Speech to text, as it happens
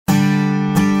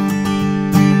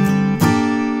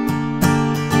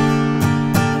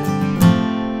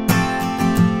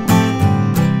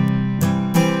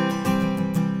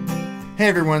Hey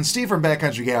everyone, Steve from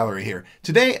Backcountry Gallery here.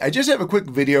 Today I just have a quick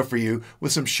video for you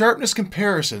with some sharpness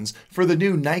comparisons for the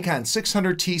new Nikon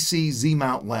 600TC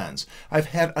Z-mount lens. I've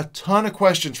had a ton of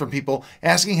questions from people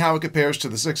asking how it compares to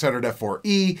the 600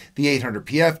 f4e, the 800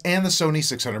 PF, and the Sony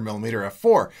 600mm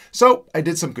f4. So I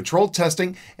did some controlled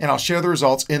testing and I'll share the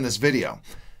results in this video.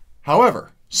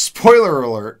 However, spoiler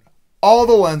alert, all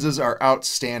the lenses are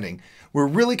outstanding. We're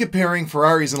really comparing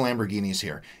Ferraris and Lamborghinis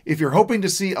here. If you're hoping to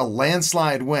see a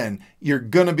landslide win, you're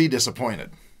gonna be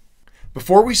disappointed.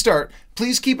 Before we start,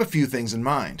 please keep a few things in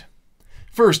mind.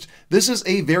 First, this is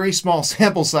a very small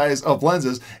sample size of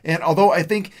lenses, and although I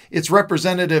think it's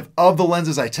representative of the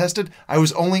lenses I tested, I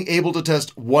was only able to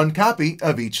test one copy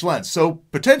of each lens, so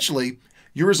potentially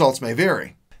your results may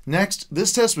vary. Next,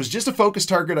 this test was just a focus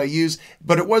target I use,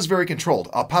 but it was very controlled.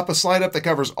 I'll pop a slide up that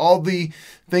covers all the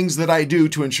things that I do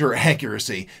to ensure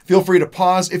accuracy. Feel free to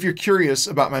pause if you're curious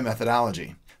about my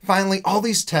methodology. Finally, all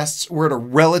these tests were at a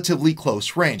relatively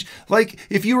close range, like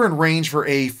if you were in range for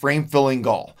a frame-filling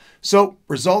goal. So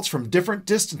results from different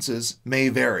distances may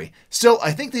vary. Still,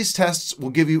 I think these tests will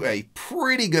give you a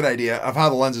pretty good idea of how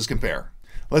the lenses compare.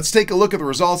 Let's take a look at the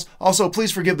results. Also,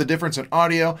 please forgive the difference in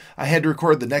audio. I had to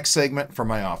record the next segment from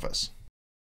my office.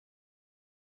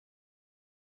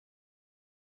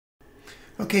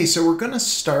 Okay, so we're going to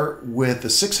start with the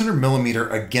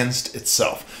 600mm against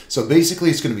itself. So basically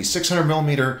it's going to be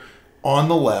 600mm on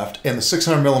the left and the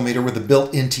 600mm with the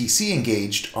built-in TC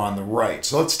engaged on the right.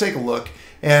 So let's take a look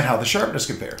at how the sharpness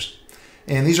compares.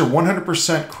 And these are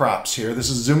 100% crops here. This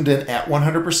is zoomed in at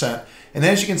 100%. And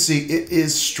as you can see, it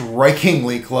is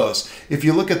strikingly close. If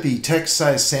you look at the text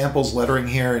size samples lettering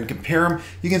here and compare them,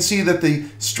 you can see that the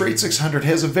straight 600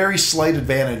 has a very slight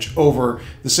advantage over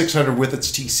the 600 with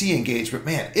its TC engaged. But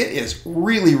man, it is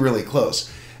really, really close.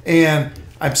 And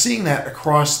I'm seeing that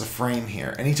across the frame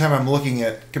here. Anytime I'm looking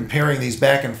at comparing these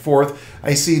back and forth,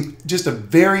 I see just a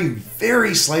very,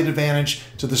 very slight advantage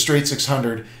to the straight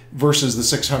 600 versus the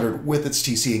 600 with its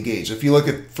TC engaged. If you look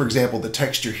at, for example, the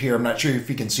texture here, I'm not sure if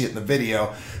you can see it in the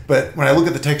video, but when I look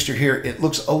at the texture here, it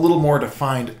looks a little more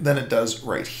defined than it does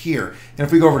right here. And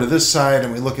if we go over to this side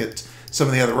and we look at some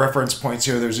of the other reference points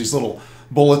here, there's these little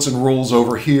bullets and rules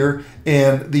over here,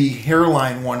 and the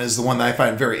hairline one is the one that I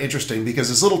find very interesting because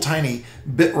this little tiny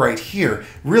bit right here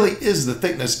really is the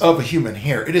thickness of a human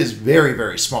hair. It is very,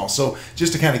 very small. So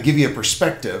just to kind of give you a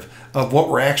perspective of what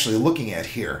we're actually looking at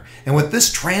here. And what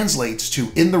this translates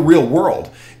to in the real world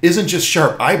isn't just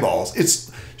sharp eyeballs, it's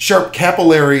sharp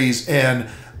capillaries and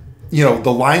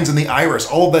the lines in the iris,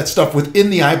 all of that stuff within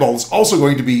the eyeball is also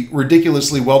going to be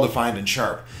ridiculously well defined and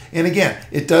sharp. And again,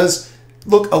 it does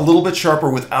look a little bit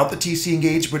sharper without the TC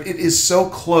engaged, but it is so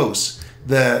close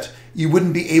that you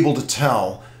wouldn't be able to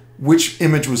tell which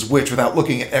image was which without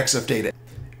looking at EXIF data.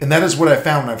 And that is what I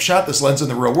found when I've shot this lens in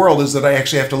the real world, is that I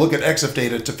actually have to look at EXIF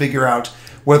data to figure out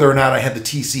whether or not I had the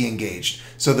TC engaged.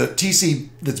 So the TC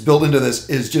that's built into this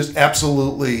is just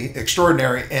absolutely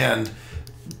extraordinary. And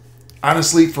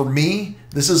honestly, for me,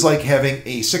 this is like having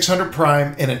a 600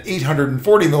 prime and an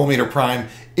 840mm prime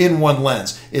in one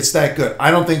lens. It's that good. I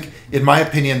don't think, in my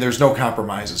opinion, there's no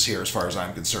compromises here as far as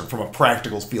I'm concerned from a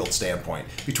practical field standpoint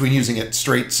between using it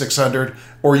straight 600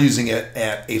 or using it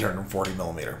at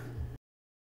 840mm.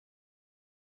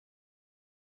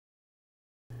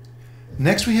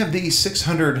 Next we have the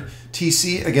 600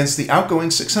 TC against the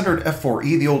outgoing 600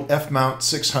 f4e, the old F-mount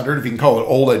 600. If you can call it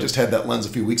old, I just had that lens a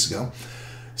few weeks ago.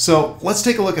 So let's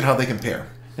take a look at how they compare.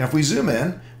 Now if we zoom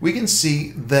in, we can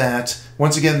see that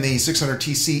once again the 600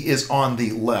 TC is on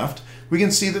the left. We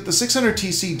can see that the 600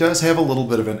 TC does have a little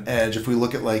bit of an edge. If we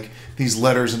look at like these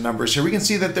letters and numbers here, we can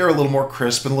see that they're a little more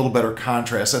crisp and a little better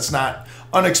contrast. That's not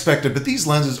unexpected, but these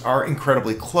lenses are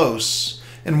incredibly close.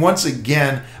 And once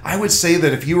again, I would say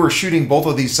that if you were shooting both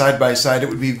of these side by side, it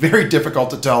would be very difficult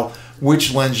to tell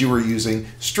which lens you were using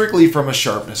strictly from a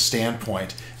sharpness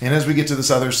standpoint. And as we get to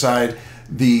this other side,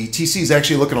 the TC is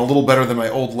actually looking a little better than my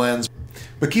old lens.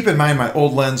 But keep in mind, my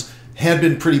old lens had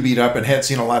been pretty beat up and had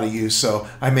seen a lot of use, so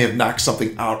I may have knocked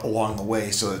something out along the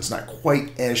way, so it's not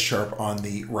quite as sharp on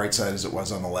the right side as it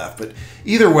was on the left. But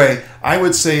either way, I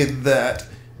would say that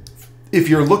if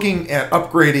you're looking at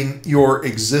upgrading your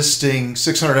existing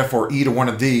 600 f4e to one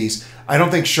of these, I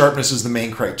don't think sharpness is the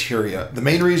main criteria. The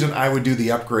main reason I would do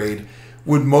the upgrade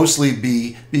would mostly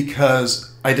be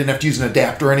because I didn't have to use an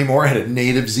adapter anymore. I had a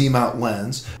native Z-mount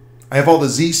lens. I have all the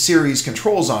Z series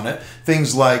controls on it,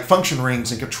 things like function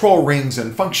rings and control rings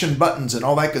and function buttons and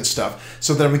all that good stuff,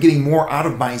 so that I'm getting more out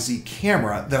of my Z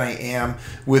camera than I am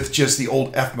with just the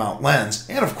old F-mount lens.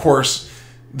 And of course,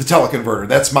 the teleconverter.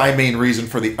 That's my main reason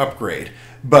for the upgrade.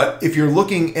 But if you're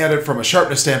looking at it from a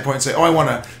sharpness standpoint, say, oh, I want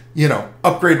to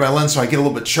upgrade my lens so I get a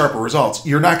little bit sharper results,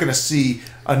 you're not going to see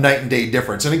a night and day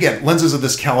difference. And again, lenses of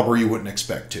this caliber you wouldn't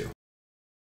expect to.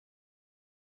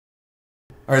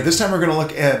 All right, this time we're going to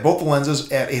look at both the lenses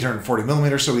at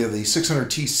 840mm. So we have the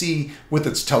 600TC with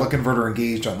its teleconverter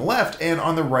engaged on the left, and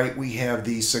on the right we have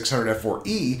the 600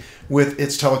 f4E with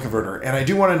its teleconverter. And I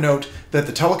do want to note that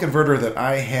the teleconverter that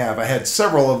I had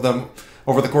several of them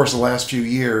over the course of the last few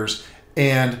years,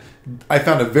 and I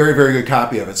found a very, very good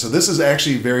copy of it. So this is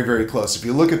actually very, very close. If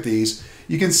you look at these,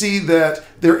 you can see that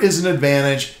there is an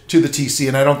advantage to the TC,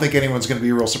 and I don't think anyone's going to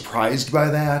be real surprised by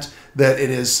that it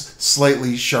is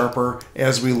slightly sharper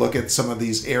as we look at some of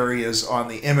these areas on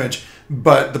the image.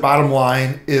 But the bottom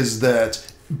line is that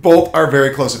both are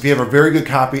very close. If you have a very good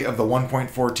copy of the 1.4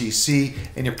 TC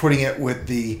and you're putting it with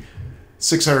the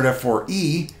 600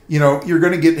 f4E, you're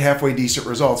going to get halfway decent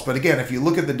results. But again, if you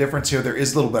look at the difference here, there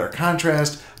is a little better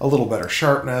contrast, a little better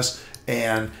sharpness.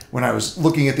 And when I was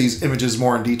looking at these images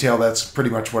more in detail, that's pretty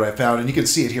much what I found. And you can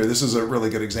see it here. This is a really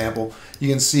good example. You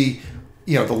can see,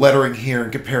 the lettering here and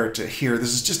compare it to here.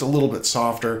 This is just a little bit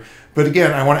softer. But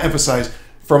again, I want to emphasize,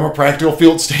 from a practical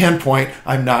field standpoint,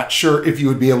 I'm not sure if you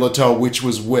would be able to tell which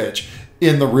was which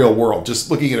in the real world. Just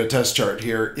looking at a test chart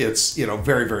here, it's,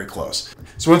 very, very close.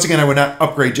 So once again, I would not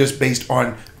upgrade just based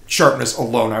on sharpness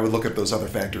alone. I would look at those other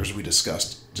factors we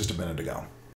discussed just a minute ago.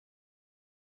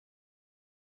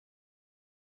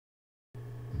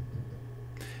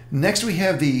 Next, we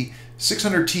have the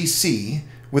 600TC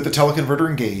with the teleconverter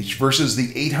engaged versus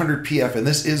the 800PF, and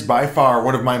this is by far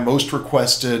one of my most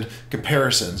requested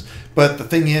comparisons. But the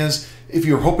thing is, if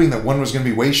you're hoping that one was going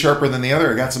to be way sharper than the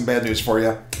other, I got some bad news for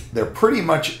you. They're pretty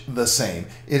much the same.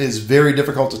 It is very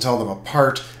difficult to tell them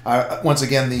apart. Once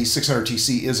again, the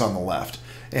 600TC is on the left.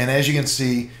 And as you can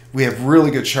see, we have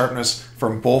really good sharpness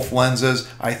from both lenses.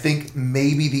 I think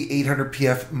maybe the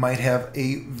 800PF might have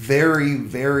a very,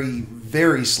 very,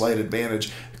 very slight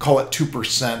advantage. Call it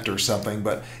 2% or something,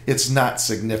 but it's not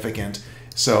significant.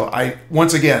 So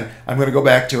once again, I'm going to go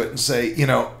back to it and say,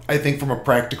 I think from a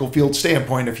practical field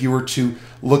standpoint, if you were to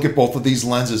look at both of these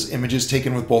lenses, images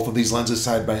taken with both of these lenses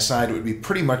side by side, it would be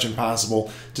pretty much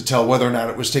impossible to tell whether or not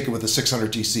it was taken with the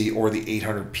 600TC or the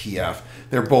 800PF.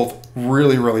 They're both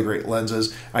really, really great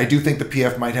lenses. I do think the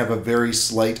PF might have a very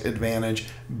slight advantage,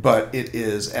 but it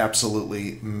is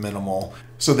absolutely minimal.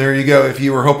 So there you go. If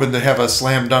you were hoping to have a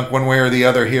slam dunk one way or the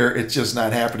other here, it's just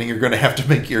not happening. You're going to have to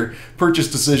make your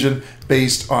purchase decision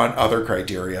based on other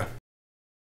criteria.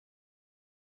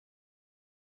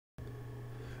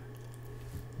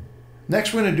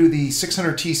 Next, we're going to do the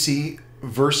 600TC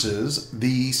versus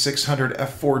the 600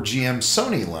 f4 GM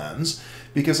Sony lens,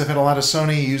 because I've had a lot of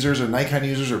Sony users or Nikon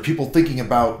users or people thinking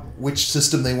about which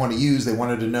system they want to use. They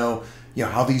wanted to know,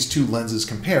 how these two lenses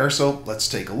compare. So let's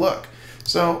take a look.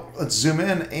 So let's zoom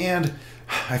in, and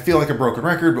I feel like a broken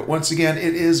record, but once again,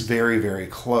 it is very, very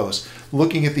close.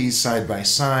 Looking at these side by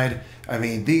side, I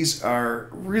mean, these are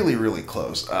really, really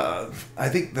close. I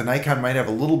think the Nikon might have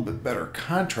a little bit better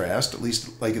contrast, at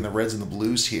least like in the reds and the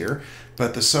blues here,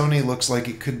 but the Sony looks like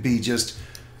it could be just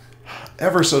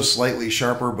ever so slightly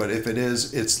sharper, but if it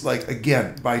is, it's like,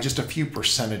 again, by just a few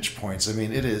percentage points. I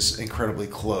mean, it is incredibly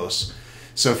close.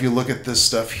 So if you look at this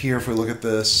stuff here, if we look at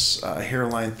this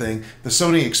hairline thing, the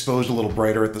Sony exposed a little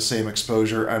brighter at the same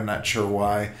exposure. I'm not sure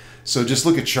why. So just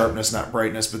look at sharpness, not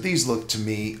brightness, but these look to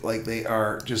me like they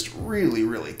are just really,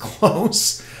 really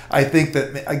close. I think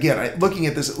that, again, looking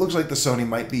at this, it looks like the Sony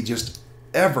might be just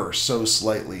ever so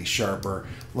slightly sharper,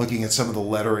 looking at some of the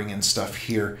lettering and stuff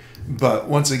here. But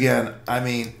once again, I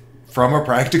mean, from a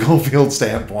practical field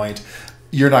standpoint,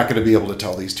 you're not going to be able to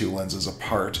tell these two lenses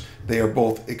apart. They are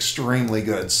both extremely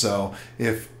good. So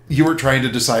if you were trying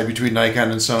to decide between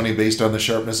Nikon and Sony based on the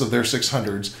sharpness of their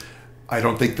 600s, I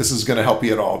don't think this is going to help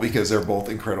you at all, because they're both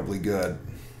incredibly good.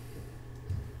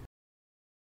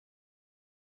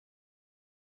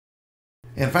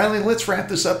 And finally, let's wrap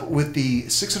this up with the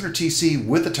 600TC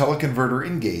with the teleconverter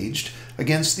engaged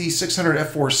against the 600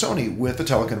 f4 Sony with the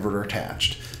teleconverter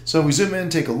attached. So we zoom in,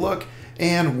 take a look,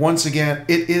 and once again,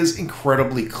 it is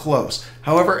incredibly close.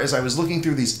 However, as I was looking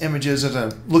through these images, as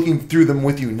I'm looking through them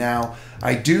with you now,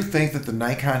 I do think that the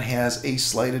Nikon has a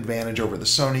slight advantage over the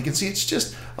Sony. You can see it's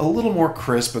just a little more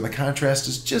crisp, and the contrast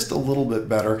is just a little bit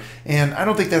better. And I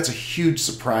don't think that's a huge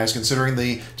surprise, considering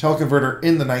the teleconverter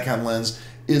in the Nikon lens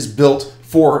is built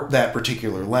for that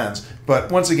particular lens.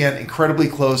 But once again, incredibly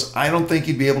close. I don't think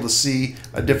you'd be able to see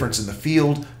a difference in the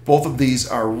field. Both of these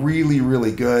are really,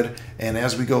 really good. And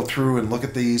as we go through and look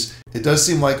at these, it does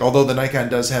seem like, although the Nikon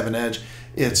does have an edge,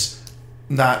 it's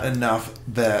not enough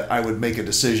that I would make a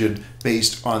decision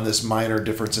based on this minor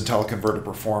difference in teleconverter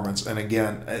performance. And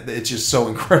again, it's just so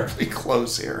incredibly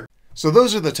close here. So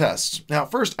those are the tests. Now,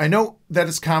 first, I know that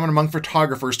it's common among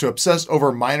photographers to obsess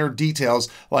over minor details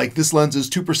like this lens is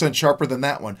 2% sharper than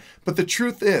that one. But the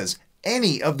truth is,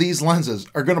 any of these lenses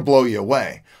are going to blow you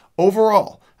away.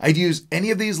 Overall, I'd use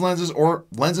any of these lenses or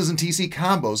lenses and TC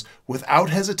combos without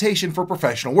hesitation for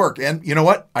professional work. And you know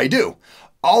what? I do.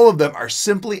 All of them are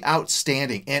simply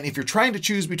outstanding, and if you're trying to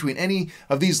choose between any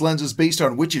of these lenses based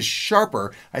on which is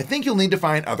sharper, I think you'll need to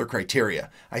find other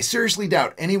criteria. I seriously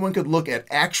doubt anyone could look at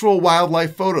actual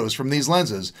wildlife photos from these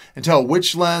lenses and tell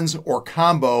which lens or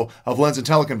combo of lens and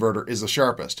teleconverter is the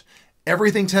sharpest.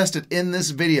 Everything tested in this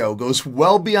video goes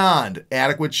well beyond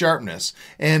adequate sharpness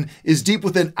and is deep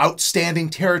within outstanding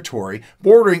territory,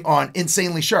 bordering on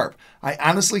insanely sharp. I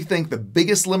honestly think the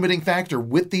biggest limiting factor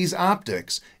with these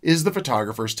optics is the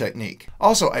photographer's technique.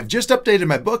 Also, I've just updated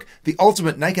my book, The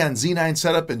Ultimate Nikon Z9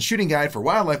 Setup and Shooting Guide for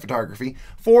Wildlife Photography,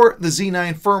 for the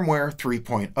Z9 Firmware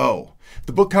 3.0.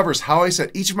 The book covers how I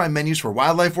set each of my menus for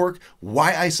wildlife work,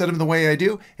 why I set them the way I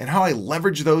do, and how I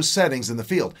leverage those settings in the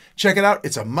field. Check it out.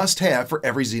 It's a must-have for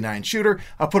every Z9 shooter.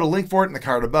 I'll put a link for it in the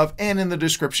card above and in the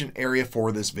description area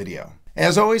for this video.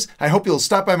 As always, I hope you'll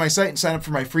stop by my site and sign up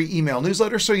for my free email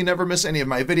newsletter so you never miss any of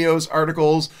my videos,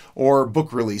 articles, or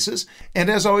book releases. And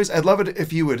as always, I'd love it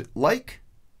if you would like,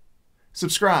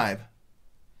 subscribe,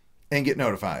 and get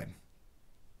notified.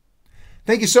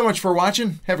 Thank you so much for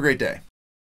watching. Have a great day.